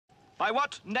By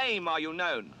what name are you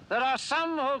known? There are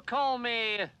some who call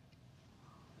me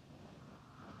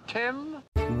Tim.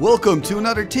 Welcome to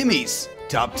another Timmy's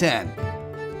Top 10.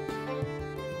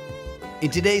 In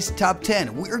today's Top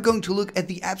 10, we're going to look at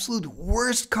the absolute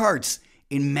worst cards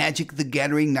in Magic the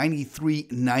Gathering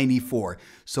 93-94.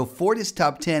 So for this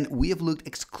Top 10, we have looked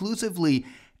exclusively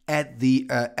at the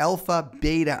Alpha,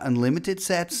 Beta, Unlimited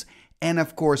sets, and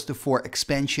of course the 4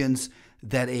 expansions,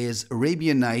 that is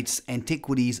Arabian Nights,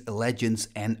 Antiquities, Legends,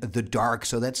 and the Dark.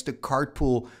 So that's the card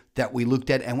pool that we looked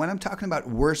at. And when I'm talking about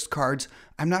worst cards,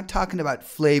 I'm not talking about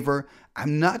flavor,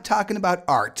 I'm not talking about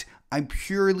art. I'm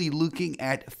purely looking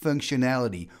at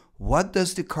functionality. What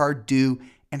does the card do,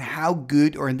 and how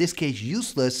good, or in this case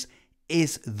useless,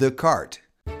 is the card?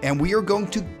 And we are going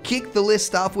to kick the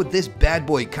list off with this bad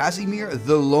boy, Casimir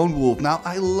the Lone Wolf. Now,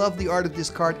 I love the art of this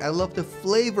card, I love the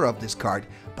flavor of this card,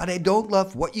 but I don't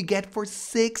love what you get for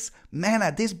 6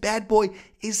 mana. This bad boy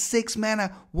is 6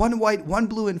 mana, 1 white, 1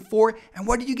 blue, and 4. And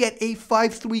what do you get? A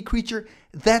 5/3 creature.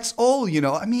 That's all, you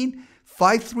know. I mean,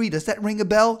 5/3, does that ring a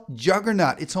bell?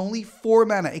 Juggernaut, it's only 4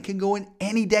 mana. It can go in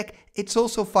any deck. It's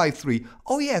also 5/3.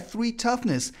 Oh yeah, 3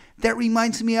 toughness. That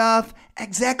reminds me of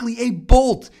exactly a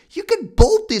bolt. You can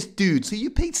bolt this dude. So you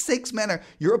paid 6 mana.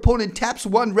 Your opponent taps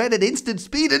 1 red at instant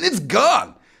speed and it's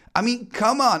gone. I mean,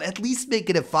 come on, at least make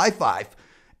it a 5/5.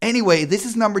 Anyway, this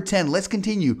is number 10. Let's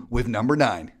continue with number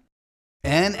 9.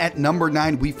 And at number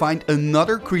 9, we find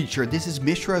another creature. This is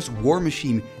Mishra's War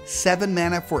Machine. 7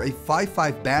 mana for a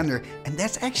 5/5 banner. And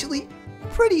that's actually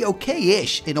pretty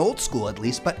okay-ish, in old school at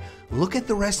least. But look at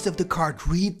the rest of the card.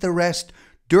 Read the rest.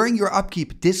 During your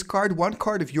upkeep, discard 1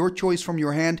 card of your choice from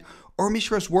your hand, or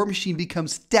Mishra's War Machine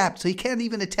becomes tapped, so you can't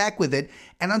even attack with it.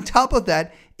 And on top of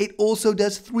that, it also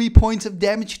does 3 points of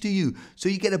damage to you. So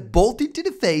you get a bolt into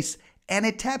the face, and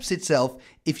it taps itself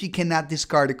if you cannot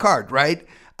discard a card, right?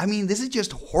 I mean, this is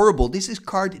just horrible. This is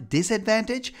card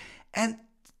disadvantage, and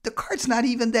the card's not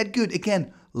even that good.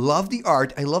 Again, love the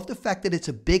art. I love the fact that it's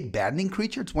a big battening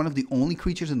creature. It's one of the only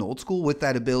creatures in old school with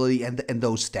that ability and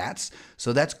those stats,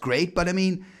 so that's great. But I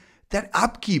mean, that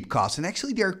upkeep cost, and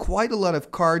actually there are quite a lot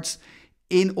of cards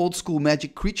in old school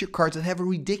Magic, creature cards, that have a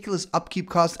ridiculous upkeep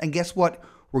cost, and guess what?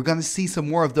 We're going to see some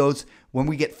more of those when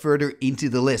we get further into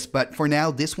the list. But for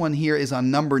now, this one here is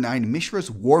on number 9, Mishra's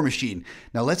War Machine.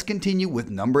 Now let's continue with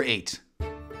number 8.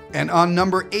 And on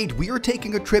number 8, we are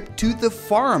taking a trip to the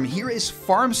farm. Here is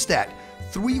Farmstead.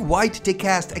 3 white to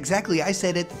cast. Exactly, I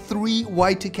said it. 3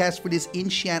 white to cast for this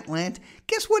enchant land.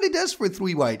 Guess what it does for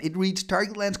 3 white? It reads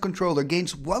target land's controller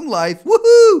gains 1 life.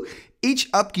 Woohoo! Each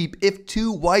upkeep, if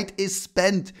 2 white is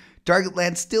spent, target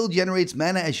land still generates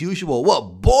mana as usual. Well,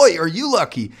 boy, are you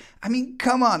lucky. I mean,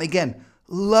 come on. Again,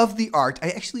 love the art. I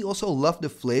actually also love the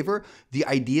flavor. The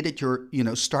idea that you're,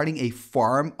 starting a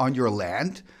farm on your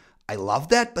land. I love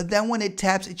that. But then when it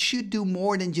taps, it should do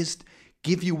more than just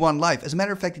give you 1 life. As a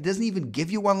matter of fact, it doesn't even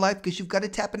give you 1 life because you've got to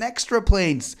tap an extra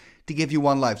planes to give you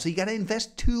 1 life. So you got to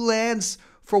invest 2 lands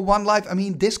for 1 life. I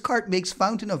mean, this card makes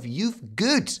Fountain of Youth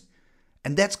good.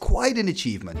 And that's quite an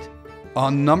achievement.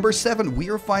 On number 7, we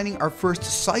are finding our first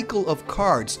cycle of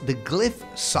cards, the Glyph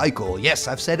Cycle. Yes,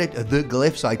 I've said it, the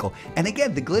Glyph Cycle. And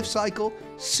again, the Glyph Cycle,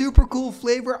 super cool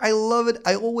flavor. I love it.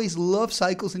 I always love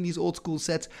cycles in these old school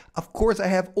sets. Of course, I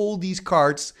have all these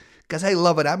cards because I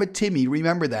love it. I'm a Timmy,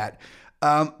 remember that.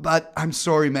 But I'm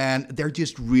sorry, man. They're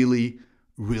just really,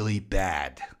 really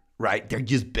bad, right? They're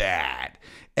just bad.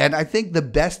 And I think the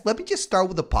best, let me just start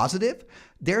with the positive.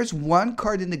 There's 1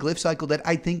 card in the Glyph Cycle that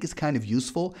I think is kind of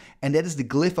useful, and that is the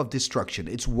Glyph of Destruction.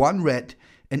 It's 1 red,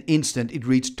 an instant. It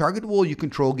reads target wall you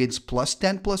control gains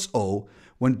 +10/+0.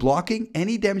 When blocking,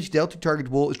 any damage dealt to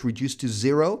target wall is reduced to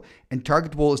 0, and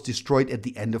target wall is destroyed at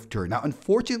the end of turn. Now,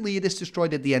 unfortunately, it is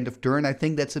destroyed at the end of turn. I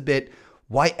think that's a bit,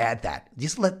 why add that?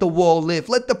 Just let the wall live.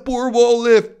 Let the poor wall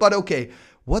live. But okay,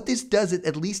 what this does,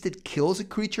 at least it kills a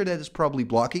creature that is probably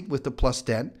blocking with the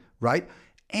 +10, right?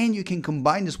 And you can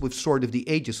combine this with Sword of the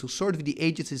Ages. So Sword of the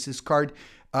Ages is this card,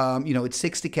 it's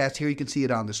 6 to cast. Here you can see it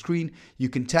on the screen. You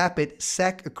can tap it,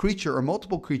 sack a creature or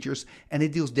multiple creatures, and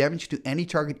it deals damage to any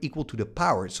target equal to the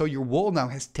power. So your wall now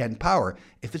has 10 power.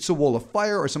 If it's a wall of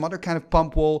fire or some other kind of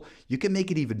pump wall, you can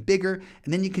make it even bigger,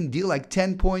 and then you can deal like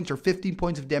 10 points or 15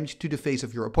 points of damage to the face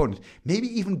of your opponent. Maybe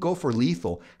even go for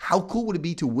lethal. How cool would it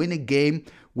be to win a game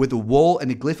with a wall and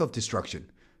a Glyph of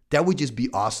Destruction? That would just be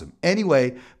awesome.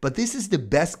 Anyway, but this is the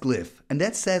best glyph, and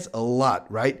that says a lot,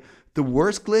 right? The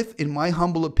worst glyph, in my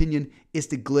humble opinion, is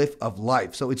the Glyph of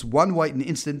Life. So it's 1 white and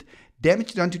instant.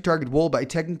 Damage done to target wall by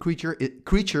attacking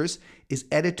creatures is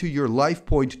added to your life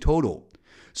point total.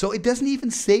 So it doesn't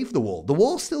even save the wall. The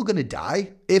wall's still going to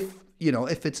die if,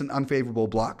 if it's an unfavorable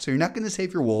block. So you're not going to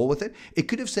save your wall with it. It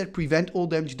could have said prevent all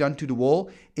damage done to the wall.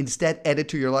 Instead, add it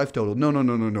to your life total. No, no,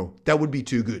 no, no, no. That would be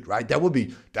too good, right? That would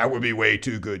be way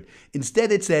too good.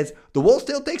 Instead, it says the wall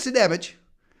still takes the damage,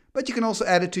 but you can also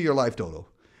add it to your life total.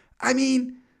 I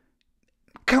mean,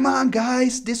 come on,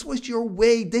 guys. This was your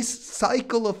way. This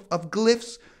cycle of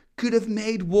glyphs could have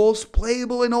made walls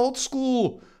playable in old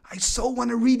school. I so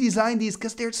want to redesign these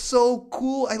because they're so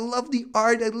cool. I love the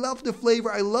art. I love the flavor.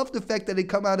 I love the fact that they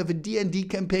come out of a D&D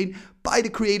campaign by the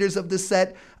creators of the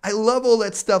set. I love all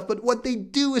that stuff, but what they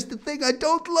do is the thing I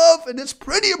don't love, and it's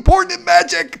pretty important in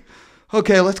Magic.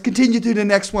 Okay, let's continue to the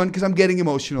next one because I'm getting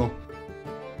emotional.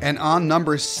 And on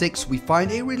number 6, we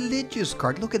find a religious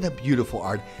card. Look at that beautiful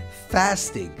art.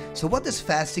 Fasting. So what does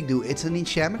fasting do? It's an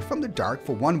enchantment from the dark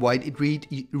for 1 white. It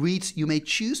reads, you may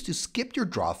choose to skip your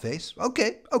draw phase.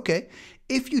 Okay.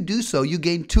 If you do so, you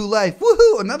gain 2 life.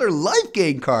 Woohoo! Another life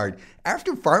gain card.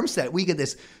 After farm set, we get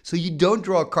this. So you don't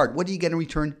draw a card. What do you get in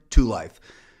return? 2 life.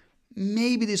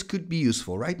 Maybe this could be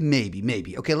useful, right?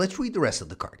 Maybe. Okay, let's read the rest of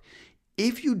the card.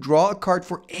 If you draw a card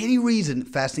for any reason,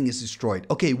 fasting is destroyed.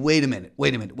 Okay, wait a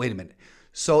minute.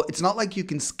 So it's not like you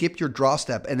can skip your draw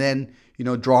step and then,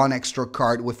 draw an extra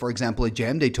card with, for example, a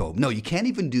Jam Day Tome. No, you can't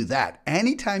even do that.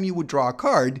 Anytime you would draw a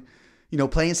card,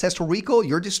 play Ancestral Recall,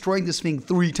 you're destroying this thing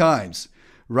 3 times,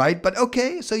 right? But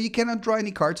okay, so you cannot draw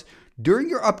any cards. During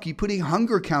your upkeep, put a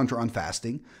hunger counter on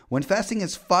fasting. When fasting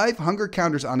has 5 hunger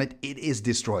counters on it, it is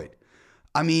destroyed.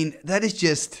 I mean, that is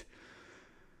just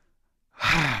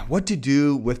what to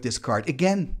do with this card.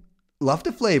 Again, love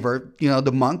the flavor.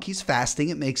 The monk, he's fasting.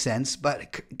 It makes sense.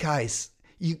 But guys,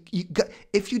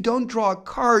 if you don't draw a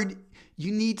card,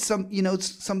 you need some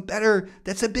better.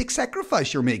 That's a big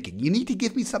sacrifice you're making. You need to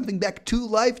give me something back. 2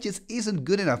 life just isn't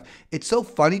good enough. It's so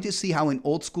funny to see how in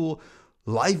old school,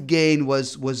 life gain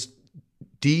was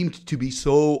deemed to be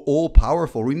so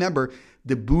all-powerful. Remember,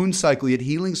 the boon cycle, you had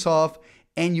Healing Salve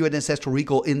and you had Ancestral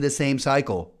Recall in the same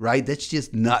cycle, right? That's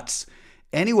just nuts.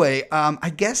 Anyway, I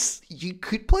guess you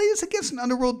could play this against an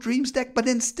Underworld Dreams deck, but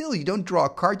then still, you don't draw a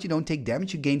card, you don't take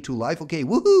damage, you gain 2 life. Okay,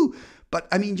 woohoo! But,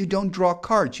 I mean, you don't draw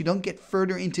cards. You don't get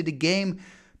further into the game.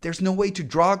 There's no way to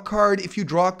draw a card. If you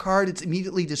draw a card, it's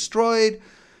immediately destroyed.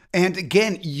 And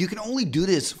again, you can only do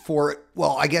this for,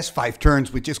 well, I guess 5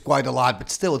 turns, which is quite a lot, but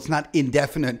still, it's not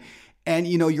indefinite. And,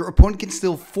 your opponent can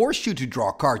still force you to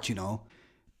draw cards,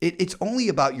 It's only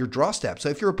about your draw step. So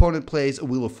if your opponent plays a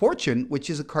Wheel of Fortune, which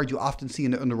is a card you often see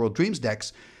in the Underworld Dreams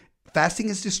decks, fasting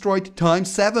is destroyed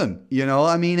times 7.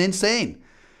 I mean, insane.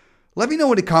 Let me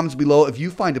know in the comments below if you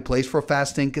find a place for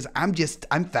fasting, because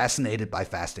I'm fascinated by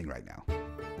fasting right now.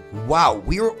 Wow,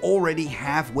 we are already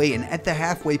halfway, and at the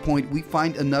halfway point, we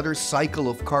find another cycle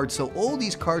of cards. So all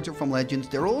these cards are from Legends.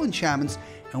 They're all enchantments,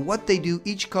 and what they do,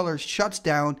 each color shuts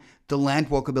down the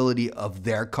landwalk ability of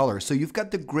their color. So you've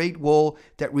got the Great Wall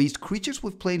that reads, creatures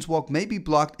with Planeswalk may be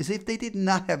blocked as if they did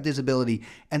not have this ability.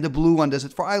 And the blue one does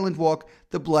it for Island Walk,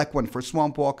 the black one for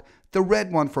Swamp Walk, the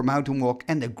red one for Mountain Walk,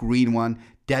 and the green one,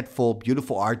 Deadfall,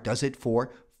 beautiful art, does it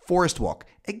for Forest Walk.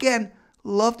 Again,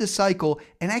 love the cycle,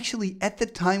 and actually at the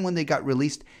time when they got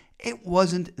released, it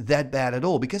wasn't that bad at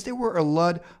all because there were a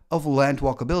lot of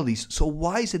landwalk abilities. So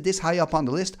why is it this high up on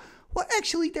the list? Well,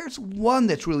 actually, there's one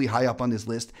that's really high up on this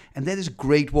list, and that is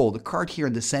Great Wall, the card here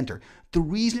in the center. The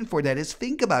reason for that is,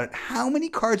 think about it. How many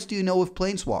cards do you know with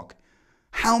Planeswalk?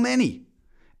 How many?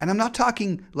 And I'm not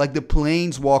talking like the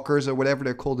Planeswalkers or whatever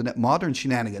they're called in that modern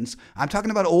shenanigans. I'm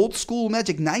talking about old school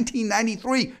Magic,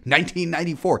 1993,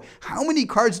 1994. How many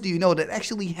cards do you know that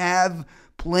actually have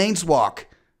Planeswalk?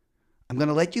 I'm going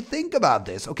to let you think about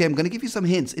this. Okay, I'm going to give you some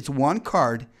hints. It's 1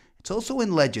 card. It's also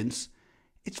in Legends.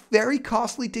 It's very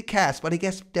costly to cast, but I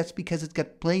guess that's because it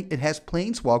has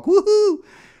Planeswalk. Woohoo!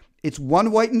 It's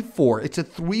 1 white and 4. It's a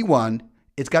 3/1.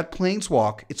 It's got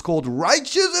Planeswalk. It's called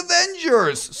Righteous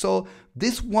Avengers. So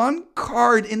this 1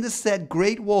 card in the set,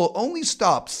 Great Wall, only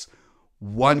stops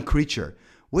 1 creature,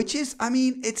 which is, I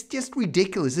mean, it's just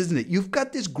ridiculous, isn't it? You've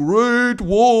got this Great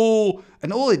Wall,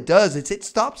 and all it does is it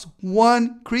stops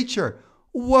 1 creature.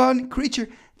 1 creature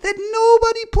that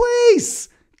nobody plays.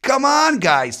 Come on,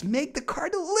 guys, make the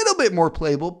card a little bit more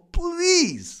playable,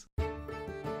 please.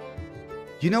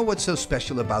 You know what's so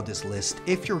special about this list?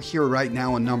 If you're here right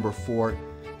now on number 4,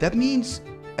 that means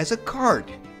as a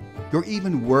card, you're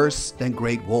even worse than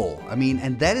Great Wall. I mean,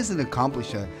 and that is an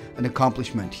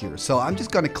accomplishment here. So I'm just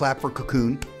gonna clap for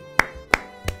Cocoon.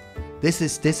 This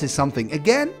is something.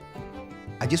 Again,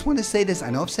 I just want to say this. I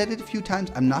know I've said it a few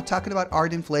times. I'm not talking about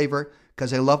art and flavor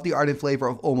because I love the art and flavor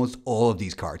of almost all of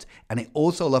these cards. And I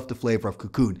also love the flavor of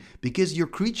cocoon because your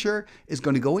creature is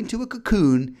going to go into a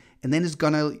cocoon and then it's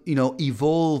going to,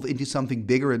 evolve into something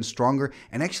bigger and stronger.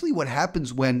 And actually what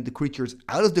happens when the creature is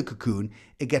out of the cocoon,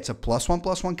 it gets a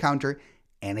 +1/+1 counter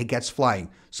and it gets flying.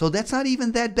 So that's not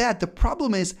even that bad. The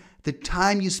problem is the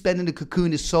time you spend in the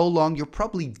cocoon is so long, you're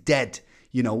probably dead.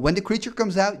 When the creature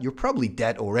comes out, you're probably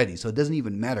dead already, so it doesn't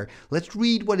even matter. Let's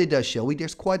read what it does, shall we?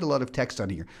 There's quite a lot of text on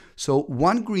here. So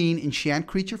 1 green, enchant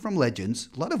creature from Legends.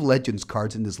 A lot of Legends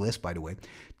cards in this list, by the way.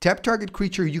 Tap target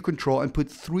creature you control and put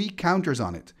 3 counters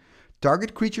on it.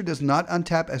 Target creature does not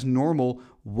untap as normal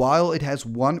while it has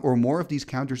 1 or more of these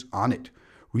counters on it.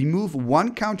 Remove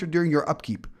 1 counter during your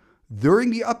upkeep.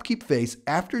 During the upkeep phase,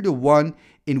 after the one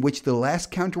in which the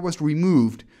last counter was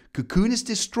removed, cocoon is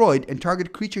destroyed and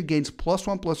target creature gains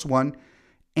 +1/+1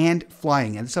 and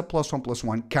flying. And it's a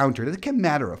 +1/+1 counter. That can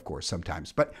matter, of course,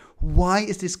 sometimes. But why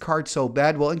is this card so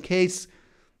bad? Well, in case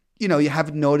you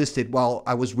haven't noticed it while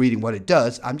I was reading what it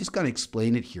does, I'm just going to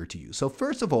explain it here to you. So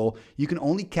first of all, you can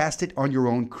only cast it on your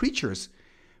own creatures,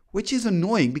 which is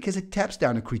annoying because it taps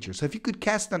down a creature. So if you could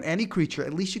cast it on any creature,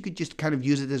 at least you could just kind of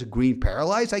use it as a green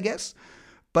paralyze, I guess.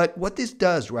 But what this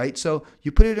does, right? So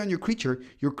you put it on your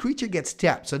creature gets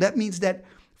tapped. So that means that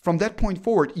from that point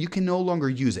forward, you can no longer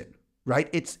use it, right?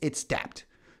 It's tapped.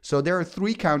 So there are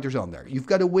 3 counters on there. You've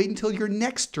got to wait until your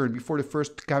next turn before the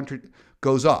first counter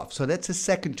goes off. So that's a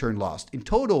second turn lost. In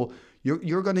total,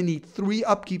 you're going to need 3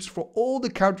 upkeeps for all the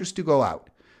counters to go out.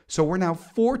 So we're now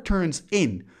 4 turns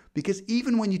in, because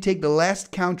even when you take the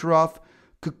last counter off,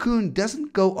 cocoon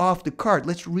doesn't go off the card.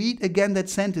 Let's read again that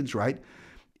sentence, right?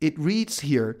 It reads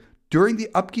here, during the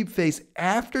upkeep phase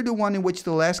after the one in which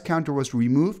the last counter was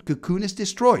removed, cocoon is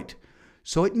destroyed.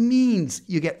 So it means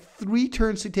you get 3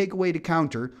 turns to take away the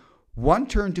counter, 1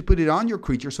 turn to put it on your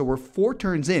creature. So we're 4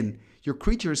 turns in. Your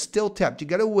creature is still tapped. You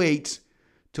got to wait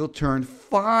till turn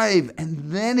 5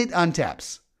 and then it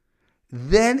untaps.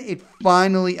 Then it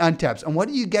finally untaps. And what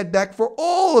do you get back for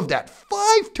all of that?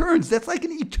 5 turns. That's like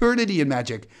an eternity in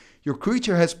Magic. Your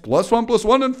creature has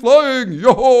 +1/+1 and flying.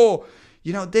 Yo!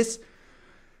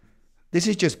 This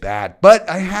is just bad. But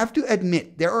I have to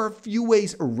admit, there are a few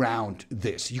ways around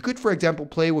this. You could, for example,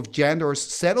 play with Jandor's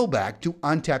Saddleback to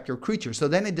untap your creature. So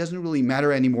then it doesn't really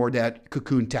matter anymore that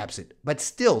cocoon taps it. But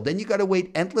still, then you got to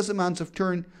wait endless amounts of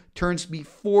turns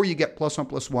before you get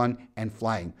 +1/+1 and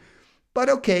flying. But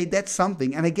okay, that's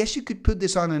something. And I guess you could put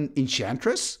this on an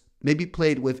Enchantress. Maybe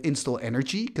play it with Install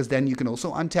Energy, because then you can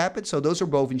also untap it. So those are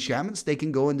both enchantments. They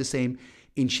can go in the same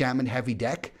enchantment-heavy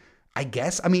deck, I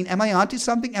guess. I mean, am I onto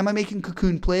something? Am I making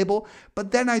cocoon playable?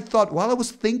 But then I thought, while I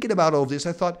was thinking about all this,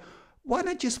 I thought, why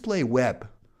not just play Web?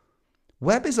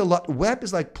 Web is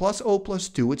like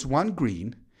 +0/+2. It's 1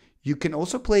 green. You can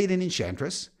also play it in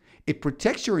Enchantress. It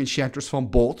protects your Enchantress from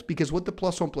Bolt, because with the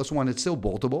 +1/+1, it's still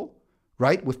boltable.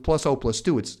 Right? With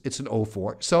 +0/+2, it's an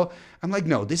 0/4. So I'm like,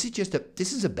 no, this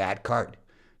is a bad card.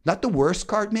 Not the worst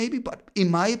card maybe, but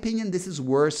in my opinion, this is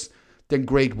worse than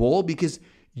Great Wall, because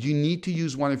you need to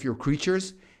use one of your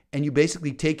creatures and you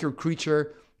basically take your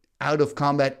creature out of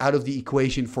combat, out of the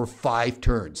equation for 5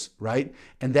 turns, right?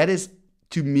 And that is,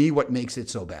 to me, what makes it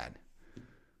so bad.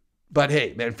 But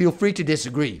hey, man, feel free to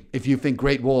disagree if you think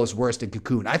Great Wall is worse than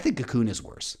Cocoon. I think Cocoon is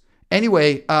worse.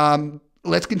 Anyway,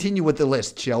 let's continue with the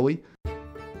list, shall we?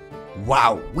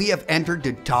 Wow, we have entered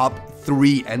the top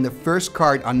 3, and the first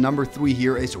card on number 3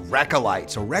 here is Reckolite.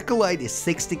 So Reckolite is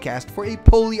 6 to cast for a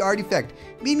Poly artifact,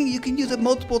 meaning you can use it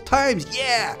multiple times.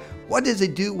 Yeah! What does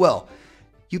it do? Well,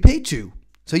 you pay 2.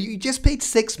 So you just paid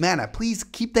 6 mana. Please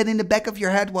keep that in the back of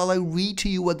your head while I read to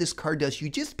you what this card does. You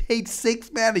just paid 6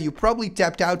 mana. You probably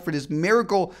tapped out for this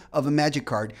miracle of a Magic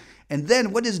card. And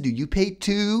then what does it do? You pay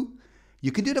 2.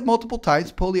 You can do that multiple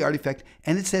times, Poly artifact,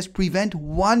 and it says prevent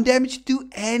 1 damage to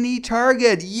any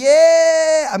target.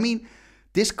 Yeah! I mean,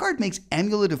 this card makes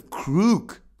Amulet of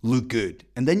Krook look good.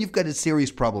 And then you've got a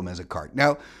serious problem as a card.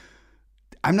 Now,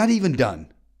 I'm not even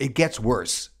done. It gets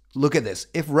worse. Look at this.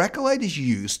 If Reckolite is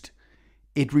used,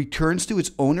 it returns to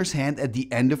its owner's hand at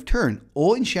the end of turn.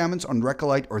 All enchantments on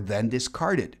Reckolite are then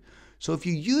discarded. So if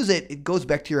you use it, it goes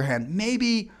back to your hand.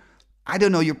 Maybe, I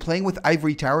don't know, you're playing with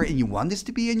Ivory Tower and you want this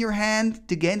to be in your hand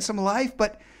to gain some life,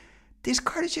 but this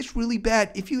card is just really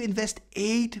bad. If you invest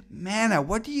 8 mana,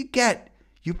 what do you get?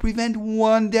 You prevent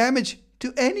 1 damage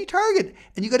to any target,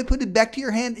 and you got to put it back to your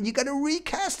hand, and you got to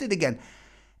recast it again.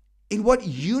 In what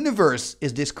universe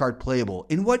is this card playable?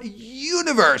 In what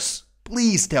universe?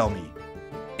 Please tell me.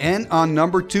 And on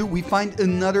number 2, we find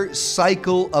another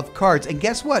cycle of cards. And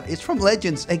guess what? It's from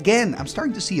Legends. Again, I'm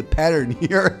starting to see a pattern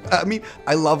here. I mean,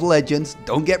 I love Legends.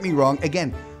 Don't get me wrong.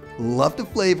 Again, love the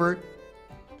flavor.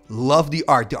 Love the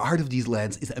art. The art of these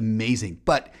lands is amazing.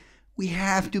 But we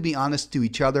have to be honest to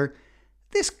each other.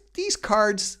 These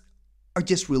cards are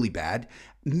just really bad.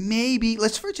 Maybe,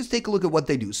 let's first just take a look at what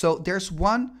they do. So there's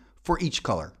one for each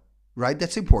color, right?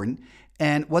 That's important.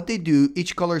 And what they do,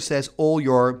 each color says all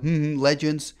your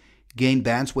legends gain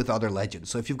bans with other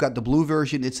legends. So if you've got the blue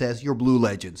version, it says your blue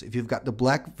legends. If you've got the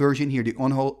black version here, the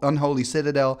Unholy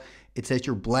Citadel, it says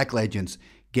your black legends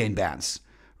gain bans,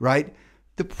 right?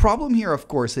 The problem here, of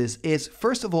course, is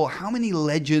first of all, how many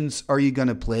legends are you going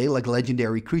to play, like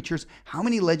legendary creatures? How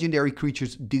many legendary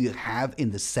creatures do you have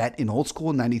in the set in old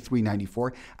school 93,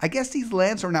 94? I guess these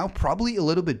lands are now probably a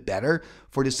little bit better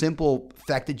for the simple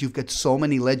fact that you've got so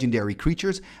many legendary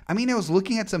creatures. I mean, I was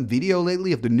looking at some video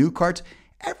lately of the new cards.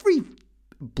 Every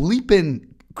bleeping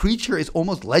creature is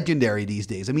almost legendary these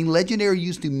days. I mean, legendary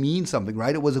used to mean something,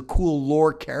 right? It was a cool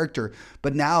lore character,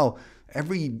 but now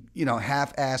every,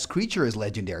 half-ass creature is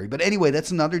legendary. But anyway,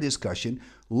 that's another discussion.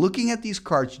 Looking at these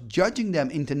cards, judging them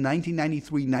into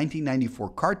 1993, 1994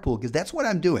 card pool, because that's what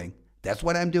I'm doing. That's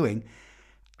what I'm doing.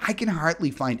 I can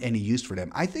hardly find any use for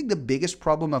them. I think the biggest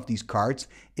problem of these cards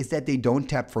is that they don't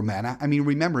tap for mana. I mean,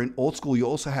 remember, in old school, you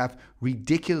also have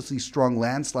ridiculously strong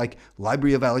lands like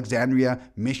Library of Alexandria,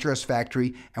 Mishra's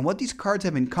Factory. And what these cards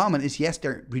have in common is, yes,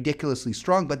 they're ridiculously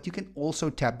strong, but you can also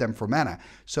tap them for mana.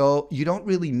 So you don't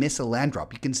really miss a land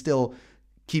drop. You can still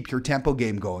keep your tempo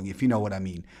game going, if you know what I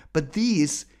mean. But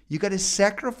these, you got to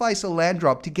sacrifice a land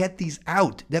drop to get these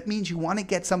out. That means you want to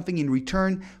get something in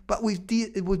return. But with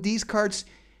these cards,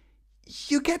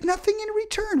 you get nothing in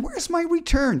return. Where's my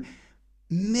return?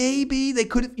 Maybe they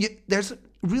could have. There's a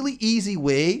really easy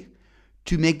way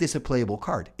to make this a playable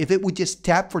card. If it would just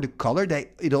tap for the color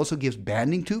that it also gives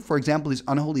banding to, for example, this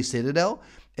Unholy Citadel,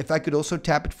 if I could also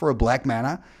tap it for a black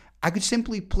mana, I could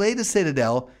simply play the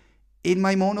Citadel in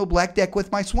my mono black deck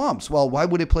with my swamps. Well, why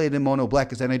would I play it in mono black?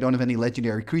 Because then I don't have any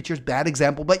legendary creatures. Bad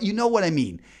example, but you know what I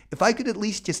mean. If I could at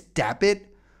least just tap it,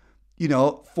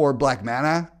 for black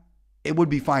mana, it would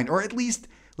be fine. Or at least,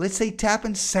 let's say, tap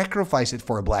and sacrifice it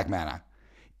for a black mana.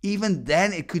 Even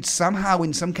then, it could somehow,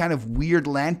 in some kind of weird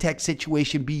land tech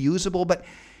situation, be usable. But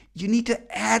you need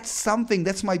to add something.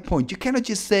 That's my point. You cannot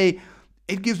just say,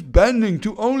 it gives banding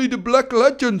to only the black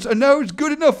legends, and now it's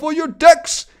good enough for your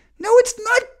decks. No, it's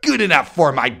not good enough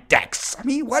for my decks. I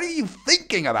mean, what are you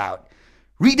thinking about?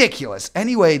 Ridiculous.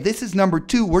 Anyway, this is number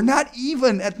 2. We're not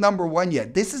even at number 1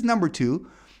 yet. This is number 2.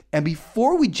 And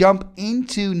before we jump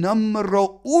into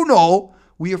numero uno,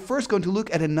 we are first going to look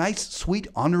at a nice, sweet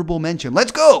honorable mention.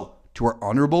 Let's go to our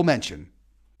honorable mention.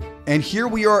 And here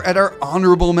we are at our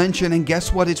honorable mention. And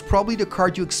guess what? It's probably the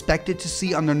card you expected to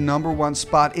see on the number 1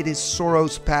 spot. It is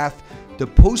Sorrow's Path, the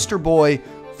poster boy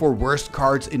for worst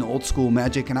cards in old school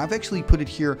Magic. And I've actually put it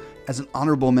here as an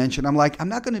honorable mention. I'm not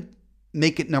going to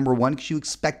make it number 1 because you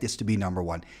expect this to be number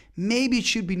 1. Maybe it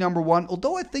should be number 1,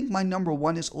 although I think my number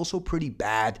 1 is also pretty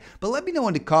bad. But let me know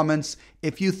in the comments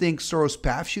if you think Sorrow's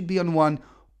Path should be on 1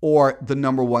 or the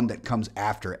number 1 that comes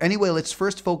after. Anyway, let's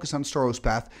first focus on Sorrow's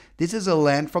Path. This is a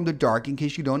land from the dark. In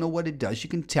case you don't know what it does, you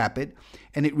can tap it,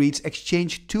 and it reads,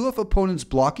 exchange 2 of opponent's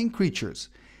blocking creatures.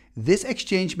 This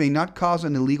exchange may not cause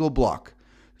an illegal block.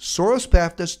 Sorrow's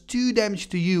Path does 2 damage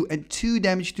to you and 2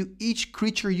 damage to each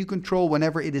creature you control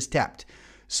whenever it is tapped.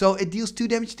 So it deals 2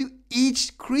 damage to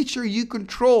each creature you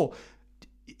control.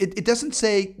 It doesn't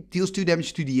say deals 2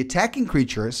 damage to the attacking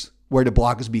creatures where the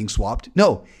block is being swapped.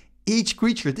 No, each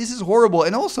creature. This is horrible.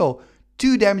 And also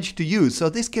 2 damage to you. So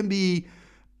this can be,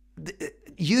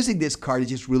 using this card is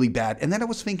just really bad. And then I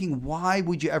was thinking, why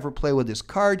would you ever play with this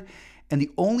card? And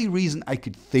the only reason I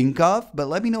could think of, but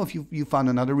let me know if you found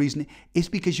another reason, is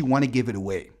because you want to give it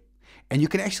away. And you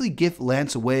can actually give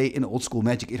lands away in old school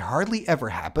Magic. It hardly ever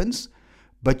happens,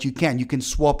 but you can. You can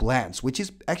swap lands, which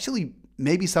is actually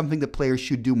maybe something that players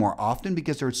should do more often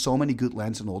because there are so many good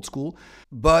lands in old school.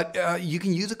 But you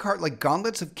can use a card like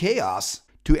Gauntlets of Chaos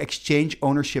to exchange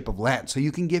ownership of land. So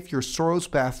you can give your Sorrow's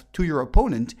Path to your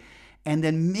opponent. And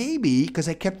then maybe, because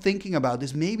I kept thinking about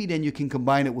this, maybe then you can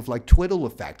combine it with like twiddle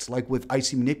effects, like with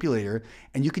Icy Manipulator,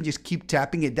 and you can just keep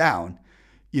tapping it down,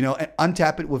 and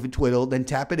untap it with a twiddle, then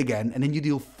tap it again, and then you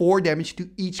deal 4 damage to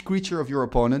each creature of your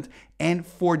opponent, and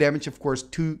 4 damage, of course,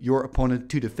 to your opponent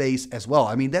to the face as well.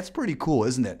 I mean, that's pretty cool,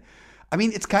 isn't it? I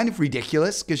mean, it's kind of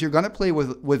ridiculous, because you're going to play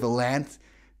with a land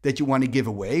that you want to give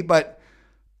away, but,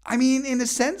 I mean, in a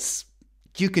sense,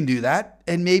 you can do that,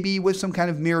 and maybe with some kind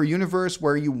of mirror universe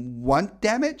where you want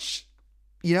damage,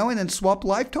 and then swap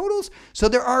life totals. So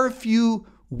there are a few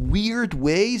weird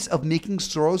ways of making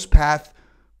Sora's path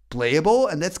playable,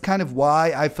 and that's kind of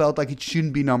why I felt like it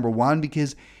shouldn't be number one,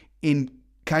 because in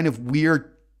kind of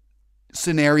weird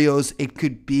scenarios, it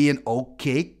could be an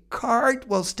okay card.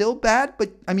 Well, still bad,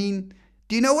 but I mean,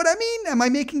 do you know what I mean? Am I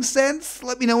making sense?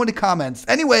 Let me know in the comments.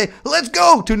 Anyway, let's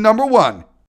go to number one.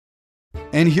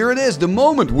 And here it is, the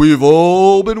moment we've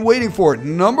all been waiting for.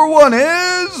 Number one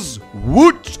is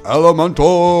Wood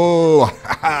Elemental.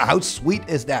 How sweet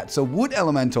is that? So Wood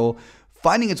Elemental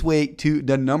finding its way to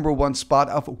the number one spot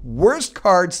of worst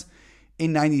cards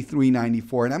in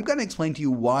 93-94. And I'm going to explain to you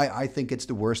why I think it's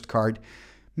the worst card.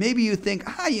 Maybe you think,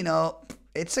 you know,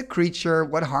 it's a creature.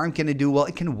 What harm can it do? Well,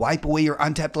 it can wipe away your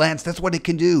untapped lands. That's what it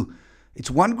can do.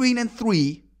 It's 1 green and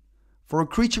 3 for a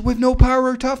creature with no power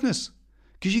or toughness.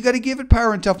 Because you got to give it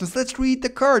power and toughness. Let's read the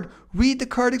card. Read the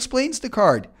card explains the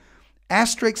card.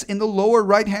 Asterisks in the lower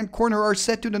right-hand corner are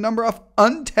set to the number of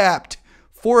untapped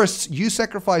forests you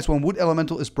sacrifice when Wood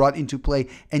Elemental is brought into play.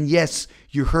 And yes,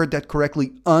 you heard that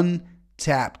correctly.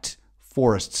 Untapped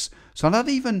forests. So not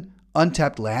even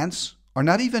untapped lands, or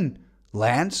not even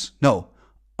lands. No,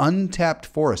 untapped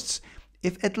forests.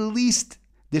 If at least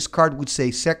this card would say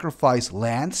sacrifice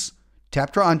lands,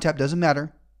 tapped or untapped, doesn't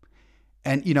matter.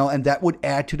 And, you know, and that would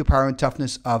add to the power and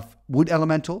toughness of Wood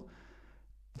Elemental.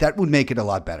 That would make it a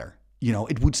lot better. You know,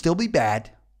 it would still be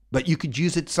bad, but you could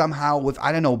use it somehow with,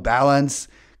 I don't know, balance,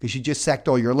 because you just sacked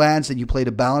all your lands and you played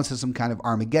a balance as some kind of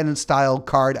Armageddon style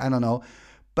card. I don't know.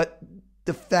 But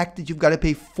the fact that you've got to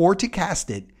pay 4 to cast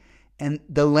it, and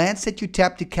the lands that you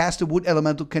tap to cast a Wood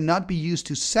Elemental cannot be used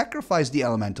to sacrifice the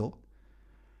Elemental,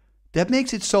 that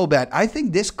makes it so bad. I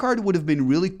think this card would have been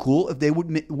really cool if they would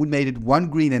made it 1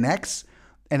 green and X,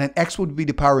 and an X would be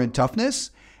the power and toughness,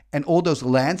 and all those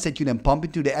lands that you then pump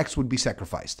into the X would be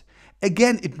sacrificed.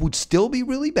 Again, it would still be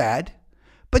really bad,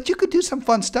 but you could do some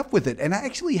fun stuff with it. And I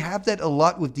actually have that a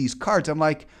lot with these cards. I'm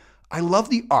like, I love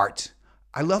the art.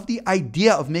 I love the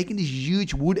idea of making this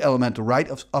huge Wood Elemental, right?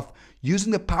 Of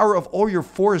using the power of all your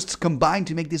forests combined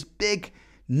to make this big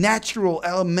natural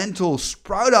elemental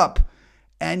sprout up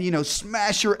and, you know,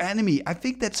 smash your enemy. I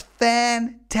think that's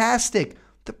fantastic.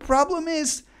 The problem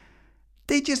is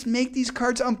they just make these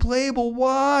cards unplayable.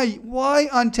 Why? Why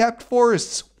untapped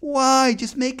forests? Why?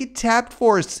 Just make it tapped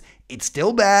forests. It's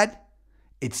still bad.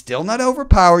 It's still not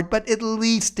overpowered, but at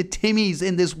least the Timmys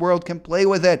in this world can play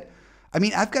with it. I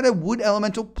mean, I've got a Wood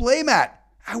Elemental playmat.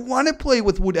 I want to play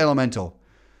with Wood Elemental.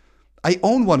 I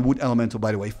own one Wood Elemental,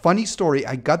 by the way. Funny story,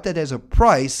 I got that as a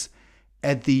prize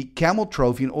at the Camel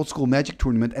Trophy, an old school Magic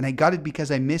tournament, and I got it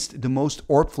because I missed the most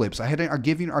orb flips. I had an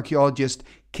Argivian Archaeologist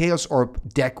Chaos Orb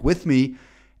deck with me,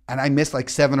 and I missed like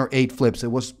 7 or 8 flips.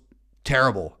 It was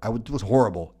terrible. It was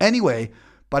horrible. Anyway,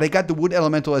 but I got the Wood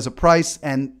Elemental as a prize,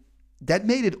 and that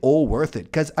made it all worth it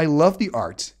because I love the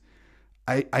art.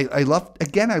 I love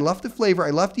the flavor. I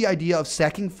love the idea of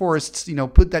sacking forests, you know,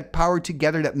 put that power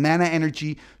together, that mana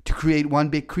energy to create one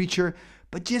big creature.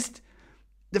 But just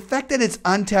the fact that it's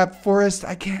untapped forest,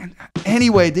 I can't.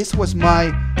 Anyway, this was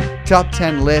my top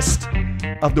 10 list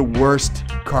of the worst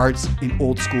cards in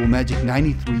old school Magic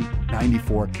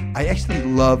 93-94. I actually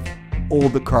love all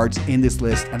the cards in this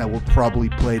list, and I will probably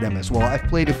play them as well. I've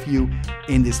played a few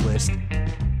in this list.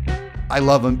 I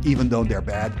love them even though they're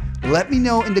bad. Let me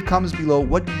know in the comments below,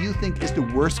 what do you think is the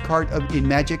worst card in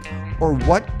Magic, or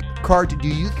what card do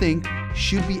you think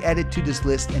should be added to this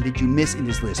list and did you miss in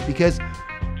this list? Because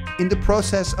in the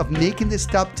process of making this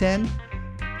top 10,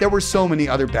 there were so many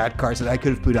other bad cards that I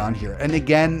could have put on here. And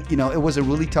again, you know, it was a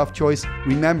really tough choice.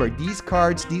 Remember, these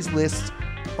cards, these lists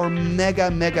are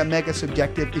mega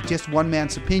subjective. It's just one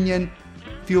man's opinion.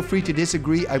 Feel free to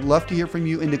disagree. I'd love to hear from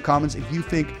you in the comments if you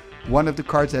think one of the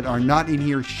cards that are not in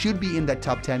here should be in that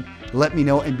top 10. Let me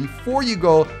know. And before you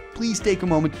go, please take a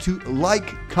moment to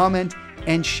like, comment,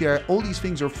 and share. All these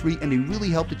things are free and they really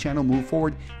help the channel move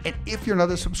forward. And if you're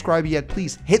not a subscriber yet,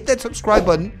 please hit that subscribe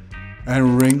button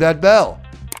and ring that bell.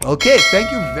 Okay,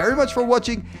 thank you very much for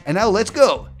watching. And now let's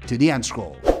go to the end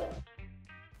scroll.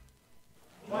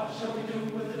 What shall we do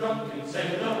with the drunken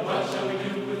sailor? What shall we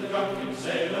do with the drunken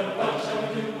sailor? What shall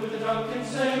we do with the drunken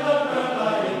sailor?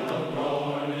 Early in the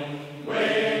morning,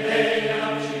 way hey and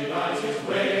up she rises,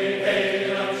 way hey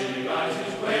and up she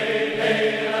rises, way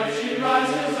hey and up she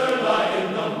rises, early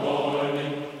in the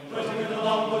morning. Put him in the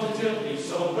longboat until he's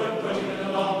sober, put him in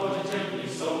the longboat until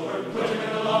he's sober, put him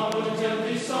in the longboat until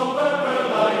he's sober,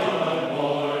 early in the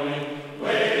morning,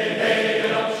 way hey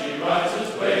and up she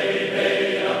rises.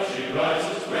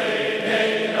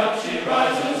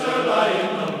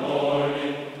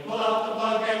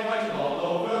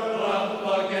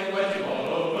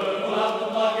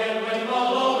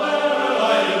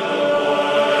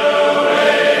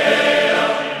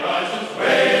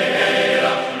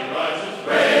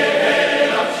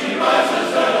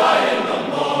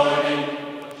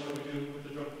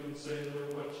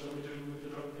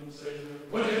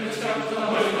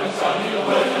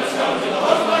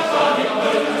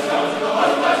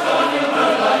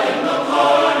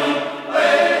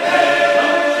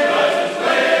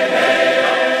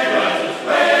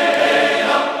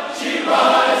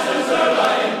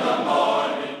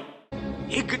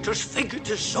 Igitus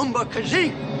figitus sumba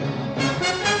kazee.